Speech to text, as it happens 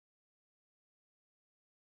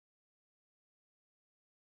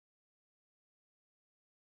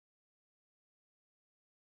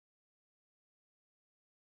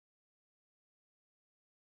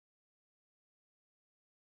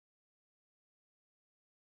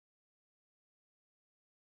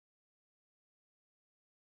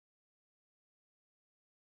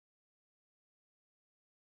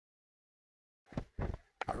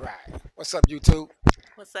All right. What's up, YouTube?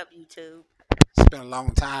 What's up, YouTube? It's been a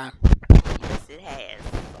long time. Yes, it has.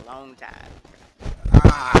 It's a long time.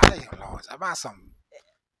 It ain't long. It's about some It's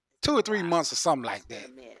two been or a three while. months or something It's like been that.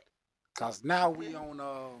 a minute. Cause now we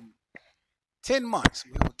on 10 months.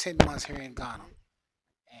 We on 10 months here in Ghana,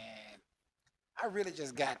 and I really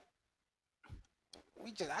just got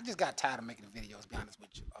I just got tired of making the videos. Be honest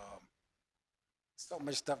with you. So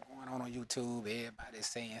much stuff going on YouTube. Everybody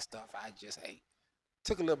saying stuff. I just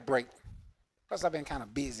took a little break. Plus I've been kind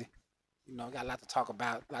of busy. Got a lot to talk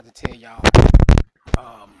about, a lot to tell y'all.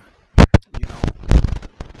 Um, you know,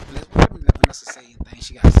 let Vanessa say anything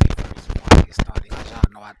she got to say first before I get started. Cause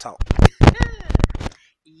y'all know I talk.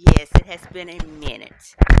 Yes, it has been a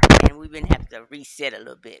minute, and we've been having to reset a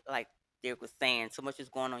little bit. Like Derek was saying, so much is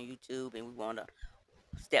going on YouTube, and we want to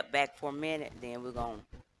step back for a minute. Then we're gonna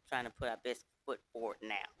trying to put our best foot forward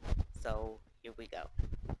now. So here we go.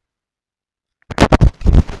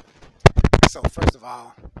 So first of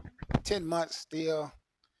all, 10 months still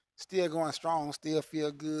going strong, still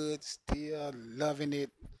feel good, still loving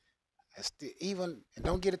it. Even and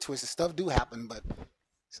don't get it twisted, stuff do happen, but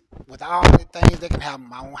with all the things that can happen,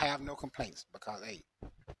 I won't have no complaints because I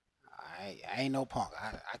ain't no punk.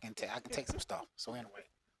 I can take some stuff. So anyway,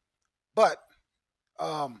 but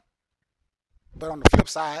um, but on the flip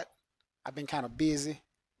side, I've been kind of busy.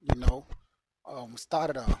 You know,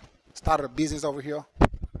 started a business over here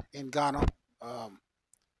in Ghana. Um,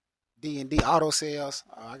 D&D auto sales.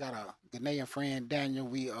 I got a Ghanaian friend, Daniel.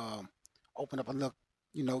 We opened up a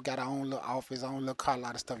little, got our own little office, our own little car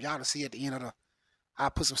lot of stuff. Y'all to see at the end of the. I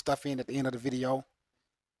put some stuff in at the end of the video,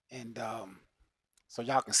 and so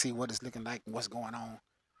y'all can see what it's looking like and what's going on.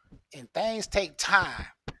 And things take time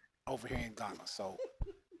over here in Ghana, so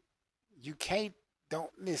you can't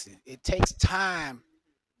don't listen. It takes time.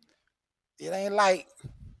 It ain't like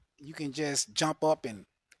you can just jump up and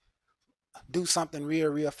do something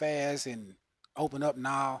real fast and open up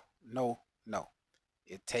now. No, no.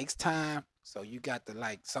 It takes time. So you got to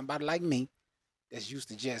like somebody like me that's used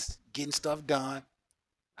to just getting stuff done.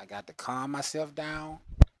 I got to calm myself down,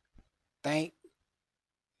 think,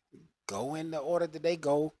 go in the order that they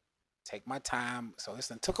go, take my time. So it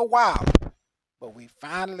took a while, but we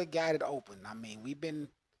finally got it open. I mean,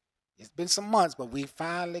 it's been some months, but we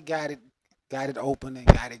finally got it open and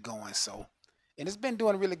got it going. So and it's been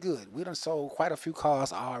doing really good. We done sold quite a few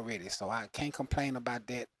cars already, so I can't complain about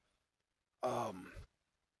that. Um,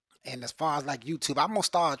 and as far as like YouTube, I'm gonna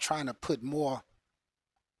start trying to put more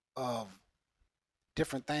of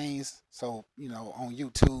different things. So on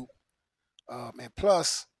YouTube, and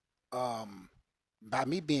plus, um, by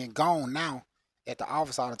me being gone now at the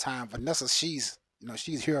office all the time, Vanessa, she's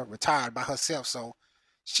here retired by herself, so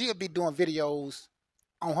she'll be doing videos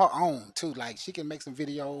on her own too. Like she can make some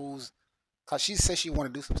videos because she says she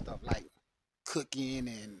want to do some stuff like cooking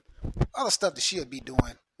and other stuff that she'll be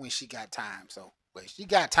doing when she got time. So, but she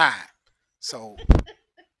got time. So,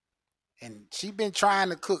 and she been trying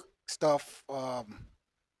to cook stuff.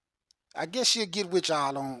 I guess she'll get with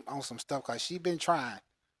y'all on some stuff because she been trying.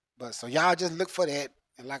 But so y'all just look for that.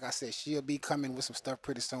 And like I said, she'll be coming with some stuff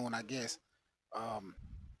pretty soon, I guess. Um,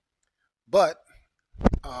 but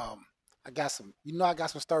I got I got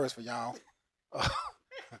some stories for y'all.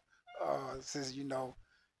 Since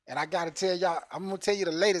and I gotta tell y'all, I'm gonna tell you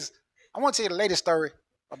the latest. I want to tell you the latest story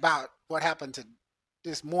about what happened to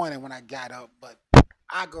this morning when I got up. But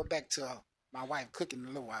I'll go back to my wife cooking in a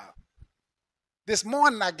little while. This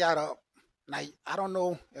morning I got up. And I don't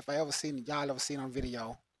know if y'all ever seen on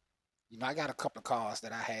video. I got a couple of cars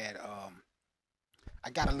that I had. I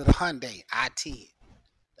got a little Hyundai i10.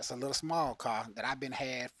 That's a little small car that I've been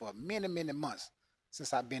had for many months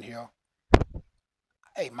since I've been here.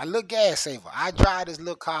 Hey, my little gas saver. I drive this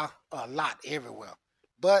little car a lot everywhere,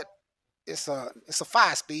 but it's a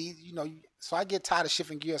 5 speed. So I get tired of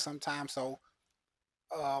shifting gears sometimes. So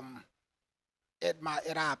um, at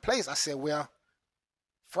our place, I said, well,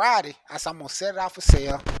 Friday, I said I'm gonna set it out for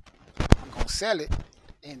sale. I'm gonna sell it,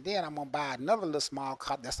 and then I'm gonna buy another little small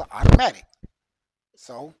car that's an automatic.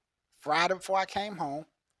 So Friday before I came home,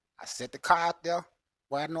 I set the car out there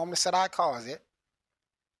where I normally set our cars at,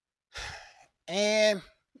 and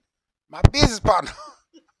my business partner,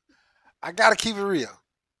 I gotta keep it real.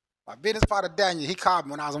 My business partner Daniel, he called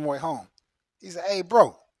me when I was on my way home. He said, "Hey,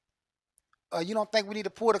 bro, you don't think we need to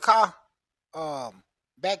pull the car um,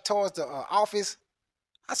 back towards the office?"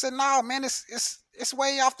 I said, "No, man, it's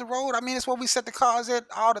way off the road. I mean, it's where we set the cars at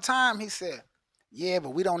all the time." He said, "Yeah,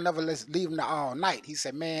 but we don't never leave them there all night." He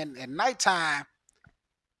said, "Man, at nighttime."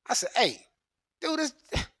 I said, "Hey, dude, this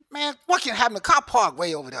man, what can happen? The car park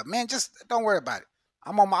way over there, man. Just don't worry about it.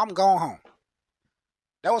 I'm going home."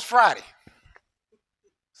 That was Friday.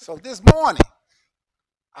 So this morning,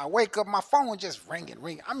 I wake up, my phone just ringing,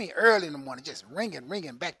 ringing. I mean, early in the morning, just ringing,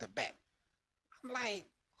 ringing back to back. I'm like,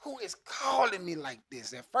 who is calling me like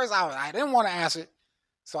this? At first, I didn't want to answer it.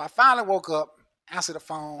 So I finally woke up, answered the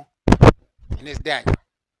phone, and it's Daniel.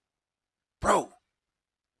 Bro,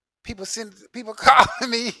 people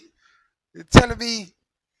calling me, telling me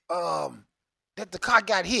that the car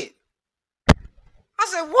got hit. I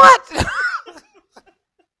said, what?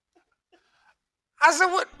 I said,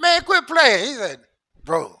 what? Man, quit playing. He said,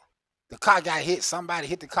 bro, the car got hit. Somebody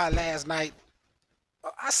hit the car last night.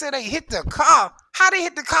 I said, they hit the car. How they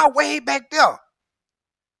hit the car way back there?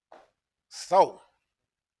 So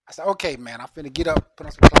I said, okay, man, I'm finna get up, put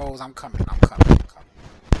on some clothes. I'm coming. I'm coming. I'm coming.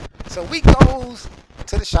 So we goes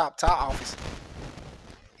to the shop, to our office.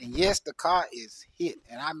 And yes, the car is hit.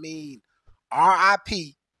 And I mean,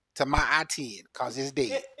 RIP to my I-10 because it's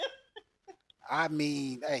dead. I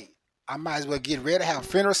mean, hey, I might as well get ready to have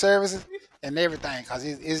funeral services and everything because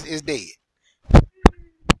it's dead.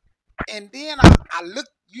 And then I look,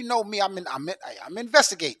 you know me, I'm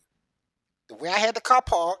investigating. The way I had the car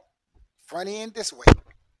parked, front end this way.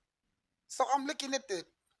 So I'm looking at the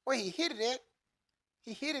where he hit it at.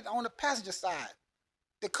 He hit it on the passenger side.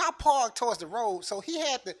 The car parked towards the road, so he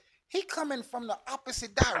coming from the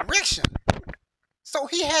opposite direction. So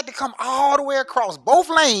he had to come all the way across both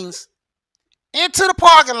lanes into the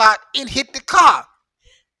parking lot and hit the car.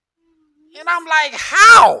 And I'm like,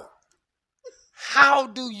 how? How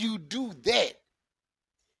do you do that?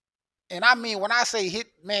 And I mean, when I say hit,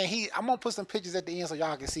 man, I'm gonna put some pictures at the end so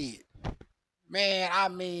y'all can see it. Man, I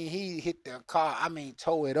mean, he hit the car. I mean,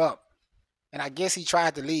 tore it up. And I guess he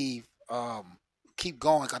tried to leave, keep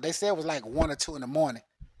going, because they said it was like 1 or 2 in the morning.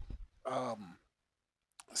 Um,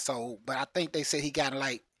 but I think they said he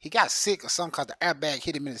got sick or something because the airbag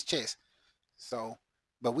hit him in his chest. So,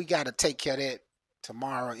 but we got to take care of that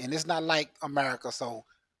tomorrow. And it's not like America, so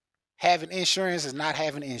having insurance is not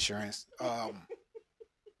having insurance. Um,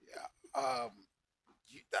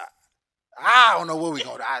 I don't know where we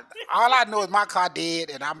go. All I know is my car dead,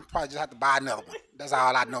 and I'm probably just have to buy another one. That's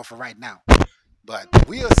all I know for right now. But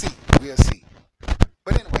we'll see. We'll see.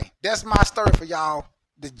 But anyway, that's my story for y'all.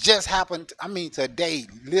 That just happened. I mean, today,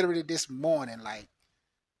 literally this morning. Like,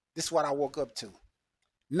 this is what I woke up to.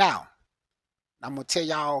 Now, I'm gonna tell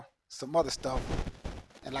y'all some other stuff,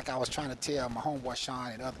 and like I was trying to tell my homeboy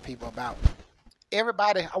Sean and other people about. I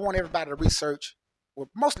want everybody to research. Well,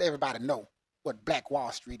 mostly everybody know what Black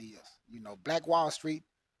Wall Street is. You know, Black Wall Street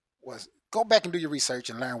was. Go back and do your research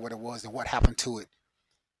and learn what it was and what happened to it.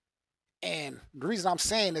 And the reason I'm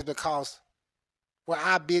saying is because what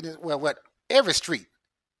every street,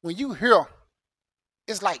 when you hear,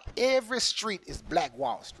 it's like every street is Black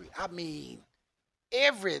Wall Street. I mean,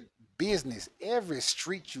 every business, every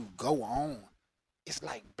street you go on, it's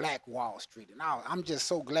like Black Wall Street. And I'm just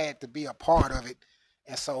so glad to be a part of it.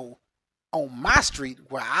 And so on my street,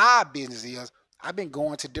 where our business is, I've been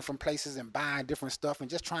going to different places and buying different stuff and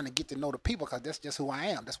just trying to get to know the people because that's just who I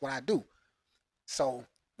am. That's what I do. So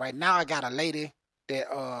right now I got a lady that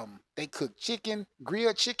they cook chicken,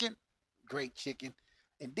 grilled chicken, great chicken.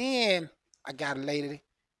 And then I got a lady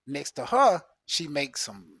next to her, she makes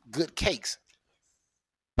some good cakes.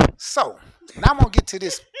 So now I'm gonna get to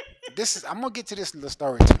this. I'm gonna get to this little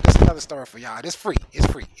story too. This is another story for y'all. It's free. It's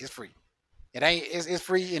free. It's free. It ain't. It's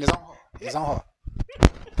free and it's on her. It's on her.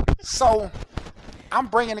 So I'm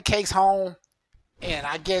bringing the cakes home, and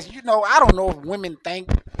I guess I don't know if women think.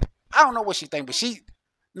 I don't know what she think, but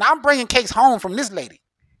now I'm bringing cakes home from this lady.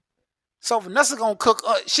 So Vanessa gonna cook.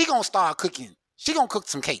 She gonna start cooking. She gonna cook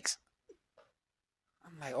some cakes.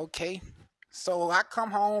 I'm like, okay. So I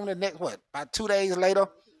come home the next about 2 days later.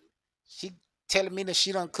 She telling me that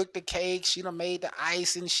she done cooked the cake, she done made the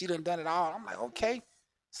ice, and she done it all. I'm like, okay.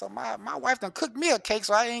 So my wife done cooked me a cake,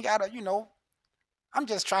 so I ain't gotta. I'm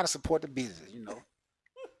just trying to support the business.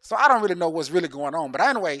 So I don't really know what's really going on. But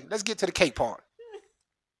anyway, let's get to the cake part.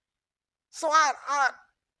 So I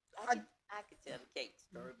could tell the cake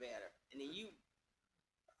story better, and then you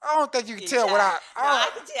I don't think you can can tell what try. No, I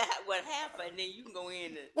can tell what happened, and then you can go in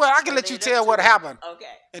and well, I can let you relate it up tell to what it. happened. Okay.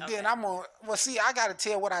 And Okay. then I'm gonna see, I gotta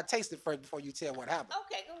tell what I tasted first before you tell what happened.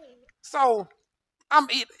 Okay. Go ahead. So I'm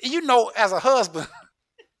eating, as a husband,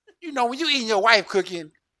 when you eating your wife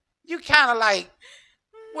cooking, you kinda like,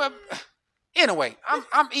 well, anyway,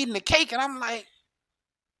 I'm eating the cake and I'm like,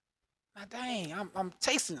 "Ah, dang, I'm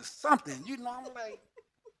tasting something, I'm like,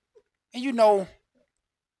 and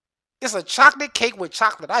it's a chocolate cake with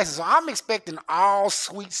chocolate icing, so I'm expecting all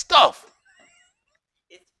sweet stuff.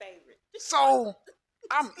 It's favorite. So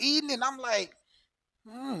I'm eating and I'm like,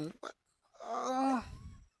 what?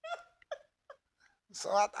 So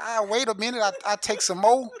I wait a minute. I take some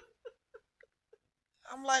more.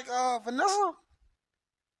 I'm like, Vanessa,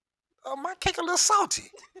 my cake a little salty.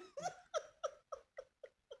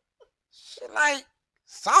 She like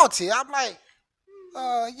salty. I'm like,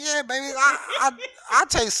 yeah, baby. I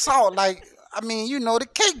taste salt. Like, I mean, the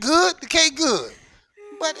cake good. The cake good,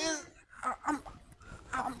 but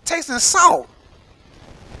I'm tasting salt,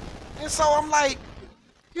 and so I'm like,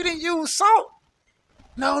 you didn't use salt.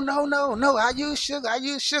 No, no, no, no. I use sugar. I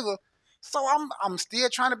use sugar. So I'm still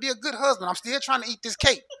trying to be a good husband. I'm still trying to eat this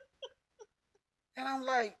cake. And I'm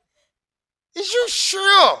like, is you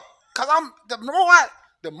sure? Cause the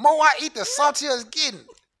more I eat, the saltier it's getting.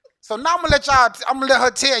 So now I'm gonna let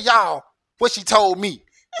her tell y'all what she told me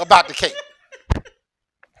about the cake.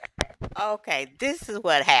 Okay, this is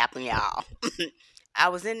what happened, y'all. I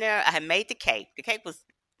was in there. I had made the cake. The cake was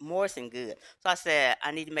moist and good. So I said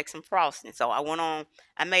I need to make some frosting. So I went on.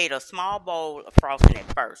 I made a small bowl of frosting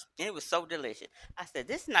at first, and it was so delicious. I said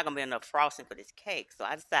this is not gonna be enough frosting for this cake. So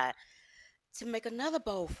I decided to make another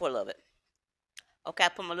bowl full of it. Okay, I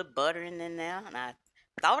put my little butter in there, and I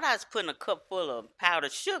thought I was putting a cup full of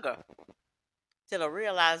powdered sugar till I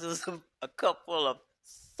realized it was a cup full of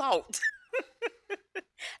salt.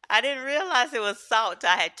 I didn't realize it was salt till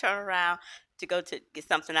I had turned around to go to get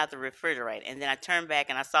something out the refrigerator. And then I turned back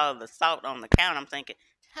and I saw the salt on the counter. I'm thinking,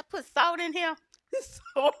 did I put salt in here?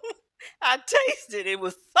 So I tasted it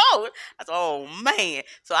was salt. I said, oh man.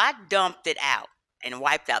 So I dumped it out and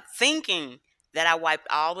wiped out, thinking that I wiped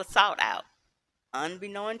all the salt out.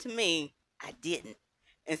 Unbeknown to me, I didn't.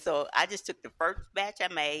 And so I just took the first batch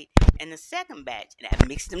I made and the second batch and I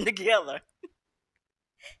mixed them together.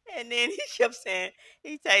 And then he kept saying,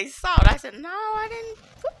 he tastes salt. I said, no, I didn't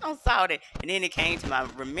put no salt in. And then it came to my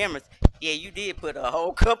remembrance. Yeah, you did put a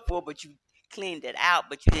whole cup full, but you cleaned it out,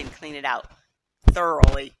 but you didn't clean it out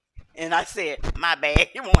thoroughly. And I said, my bad.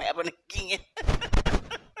 It won't happen again.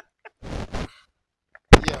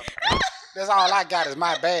 Yeah, that's all I got is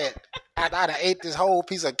my bad. I done ate this whole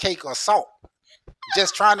piece of cake or salt.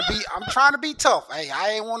 Just trying to be. I'm trying to be tough. Hey,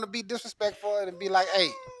 I ain't want to be disrespectful and be like, hey,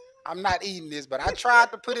 I'm not eating this, but I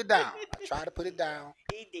tried to put it down. I tried to put it down.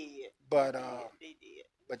 He did. But He did.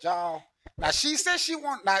 but y'all, now she said she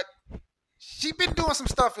want not. She been doing some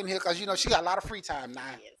stuff in here because she got a lot of free time now.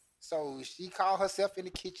 Yes. So she called herself in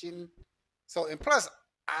the kitchen. So and plus,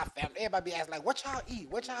 I found everybody be asking like, what y'all eat?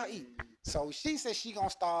 What y'all eat? So she said she gonna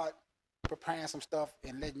start preparing some stuff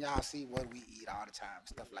and letting y'all see what we eat all the time,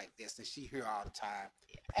 stuff like this. And she here all the time.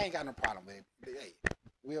 I ain't got no problem with it. But, hey,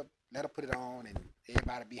 we'll let her put it on and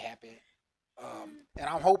everybody be happy. And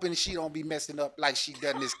I'm hoping she don't be messing up like she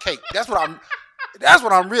done this cake. That's what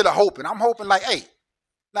I'm really hoping. I'm hoping like, hey,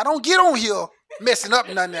 now don't get on here messing up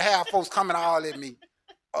nothing to have folks coming all at me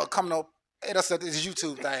or coming up at us at this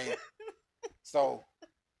YouTube thing. So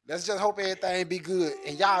let's just hope everything be good.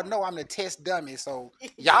 And y'all know I'm the test dummy, so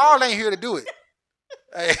y'all ain't here to do it.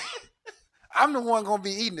 Hey, I'm the one gonna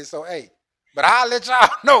be eating it, so hey. But I'll let y'all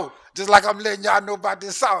know, just like I'm letting y'all know about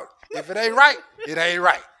this salt. If it ain't right, it ain't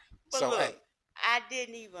right. But So look, hey, I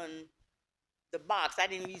didn't even the box. I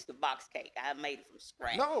didn't use the box cake. I made it from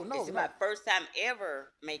scratch. no, no, This is no. my first time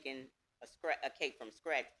ever making a cake from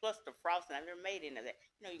scratch. Plus the frosting, I never made any of that.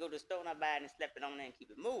 You go to the store and I buy it and slap it on there and keep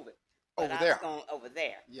it moving. But Over I was there. going over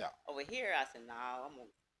there. Yeah. Over here, I said, no, I'm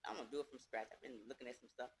gonna do it from scratch. I've been looking at some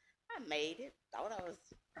stuff. I made it. Thought I was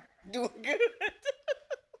doing good.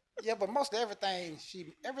 Yeah, but most of everything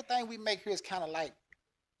we make here is kind of like,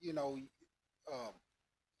 you know, um,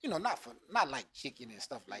 not like chicken and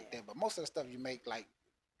stuff like Yeah. that. But most of the stuff you make like,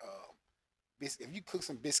 uh, if you cook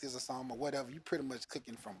some biscuits or something or whatever, you pretty much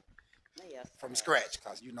cooking Yes. from scratch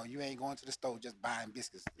because you ain't going to the store just buying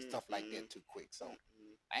biscuits and stuff like Mm-mm. that too quick. So Mm-mm.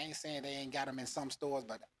 I ain't saying they ain't got them in some stores,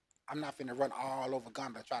 but I'm not finna run all over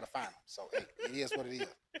Ghana to try to find them. So hey, it is what it is.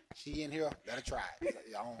 She in here, let her try it.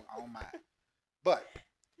 I don't mind. But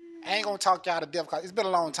I ain't gonna talk y'all to death because it's been a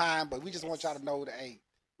long time. But we just want y'all to know that hey,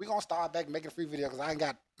 we gonna start back making a free video because I ain't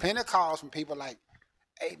got plenty of calls from people like,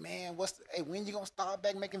 hey man, when you gonna start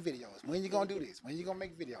back making videos? When you gonna do this? When you gonna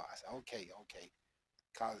make video? I said okay.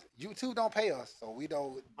 Cause YouTube don't pay us, so we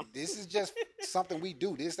don't. This is just something we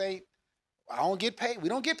do. This ain't. I don't get paid. We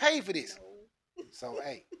don't get paid for this. No. So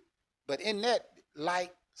hey, but in that,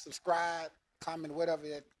 like, subscribe, comment, whatever,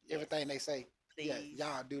 everything they say. Yeah, Please.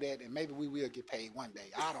 y'all do that, and maybe we will get paid one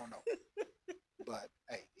day. I don't know, but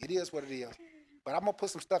hey, it is what it is. But I'm gonna put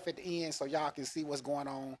some stuff at the end so y'all can see what's going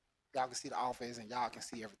on. Y'all can see the office, and y'all can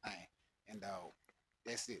see everything. And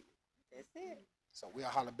that's it. That's it. So we'll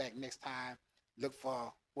holler back next time. Look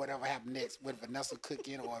for whatever happened next with Vanessa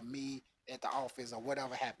cooking or me at the office or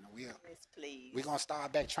whatever happened. Yes, please. We're gonna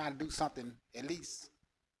start back trying to do something at least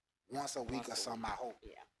once a week Once or a something. week. I hope.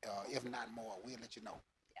 Yeah. If not more, we'll let you know.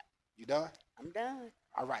 Yeah. You done? I'm done.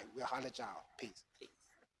 All right, we'll holler at y'all. Peace. Peace.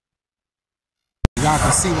 Y'all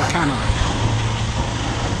can see what kind of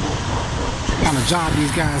job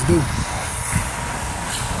these guys do.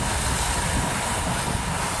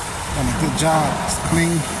 Done a good job. It's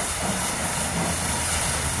clean.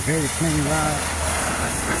 Very clean ride.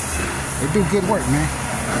 They do good work, man.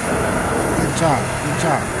 Good job. Good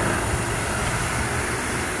job.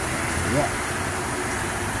 Yeah.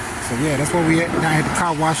 So yeah, that's where we at down here at the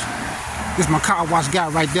car wash. This is my car wash guy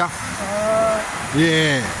right there.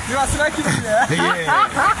 Yeah. Yeah.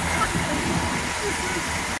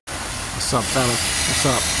 What's up, fellas? What's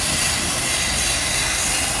up?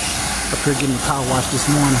 Up here getting the car wash this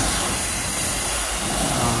morning.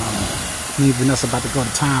 Me and Vanessa about to go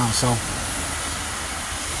to town, so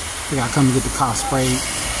we gotta come and get the car sprayed,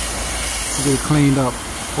 get it cleaned up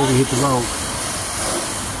before we hit the road.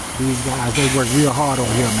 These guys, they work real hard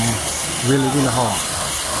over here, man. Really, really hard.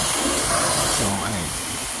 So, hey,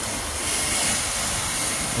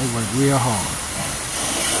 they work real hard.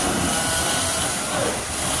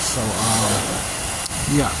 So,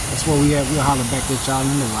 yeah, that's where we at. We'll holler back at y'all in a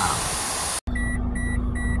little while.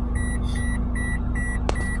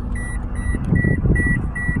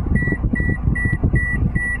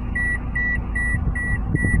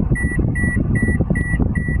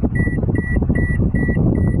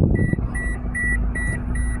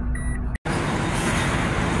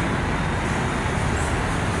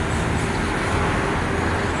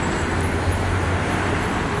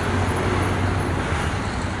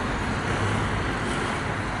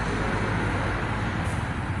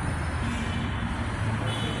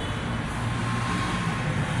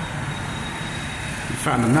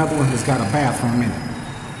 Found another one that's got a bathroom in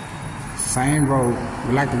it. Same road,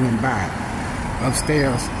 we like to went by it.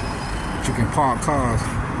 Upstairs, but you can park cars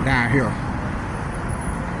down here.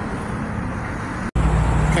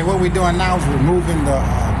 Okay, what we're doing now is removing the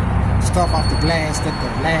stuff off the glass that the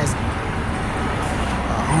last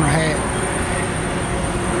owner had.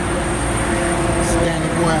 It's Danny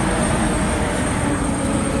boy.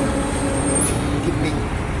 Get me.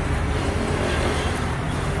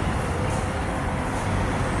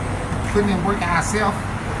 Putting in work ourselves.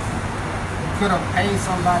 Could have paid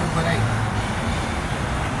somebody, but hey,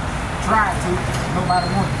 tried to. Nobody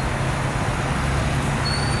wanted.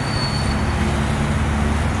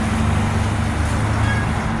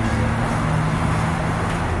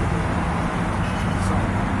 So,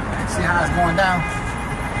 see how it's going down?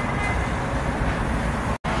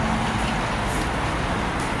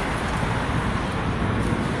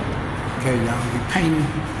 Okay, y'all, we painting,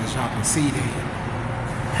 as y'all can see there.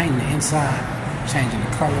 Painting the inside, changing the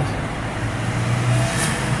color,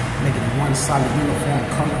 making it one solid uniform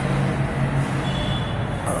color.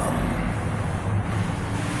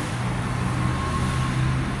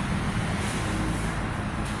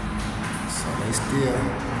 So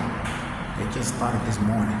they just started this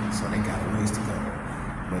morning, so they got a ways to go.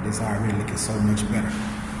 But it's already looking so much better.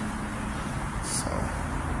 So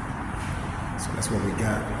that's what we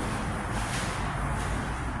got.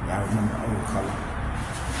 Y'all remember the old color.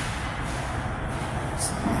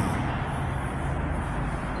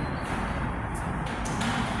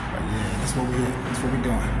 But yeah, that's what we're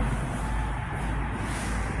doing.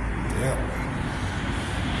 Yep.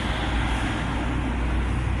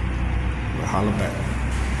 We'll holler back.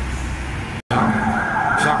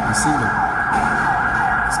 Y'all can see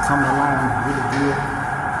it's coming along really good.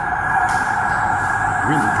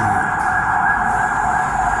 Really good.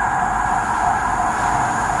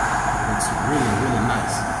 It's really, really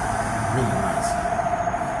nice. Really nice.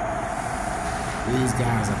 These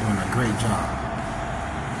guys are doing a great job.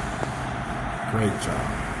 Great job.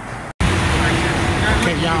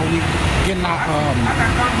 Okay, y'all, we getting our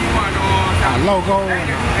logo and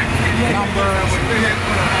numbers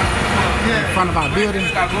in front of our building,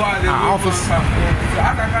 our office.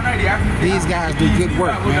 These guys do good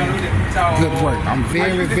work, man. Good work. I'm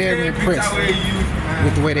very, very impressed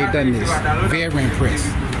with the way they've done this. Very impressed.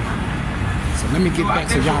 So let me get back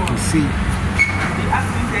so y'all can see.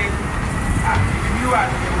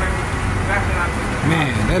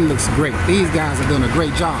 Man, that looks great. These guys are doing a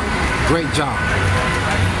great job. Great job.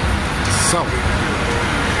 So,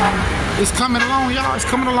 it's coming along, y'all. It's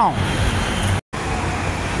coming along.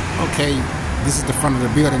 Okay, this is the front of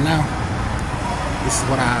the building now. This is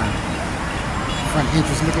what our front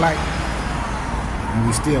entrance look like. And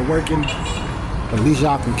we still working. But at least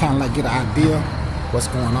y'all can kind of like get an idea what's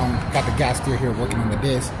going on. Got the guy still here working on the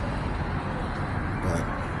desk. But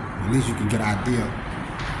at least you can get an idea of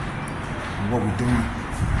what we're doing.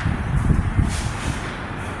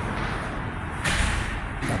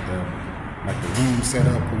 Got the room set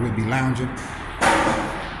up where we'll be lounging.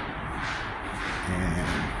 And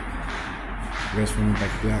restroom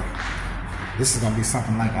back there. This is gonna be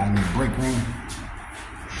something like our new break room.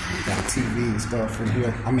 We got a TV and stuff in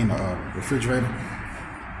here. I mean, refrigerator.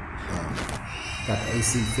 Got the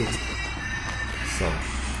AC fixed. So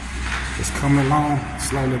it's coming along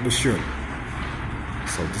slowly but surely.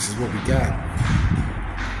 So this is what we got.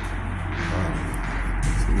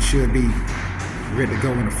 So we should be ready to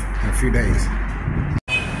go in a few days.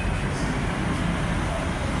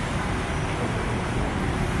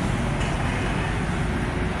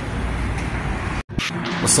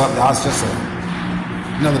 What's up, y'all? It's just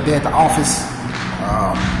another day at the office.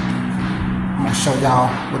 I'm gonna show y'all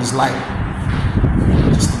what it's like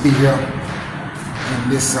just to be here in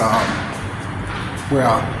this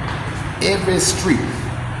where every street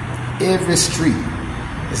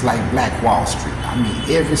is like Black Wall Street. I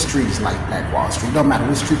mean, every street is like Black Wall Street. No matter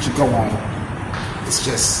which street you go on, it's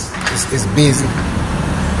just it's busy.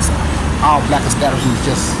 It's all black establishments.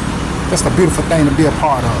 Just a beautiful thing to be a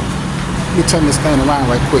part of. Let me turn this thing around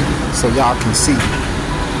right quick so y'all can see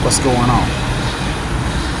what's going on.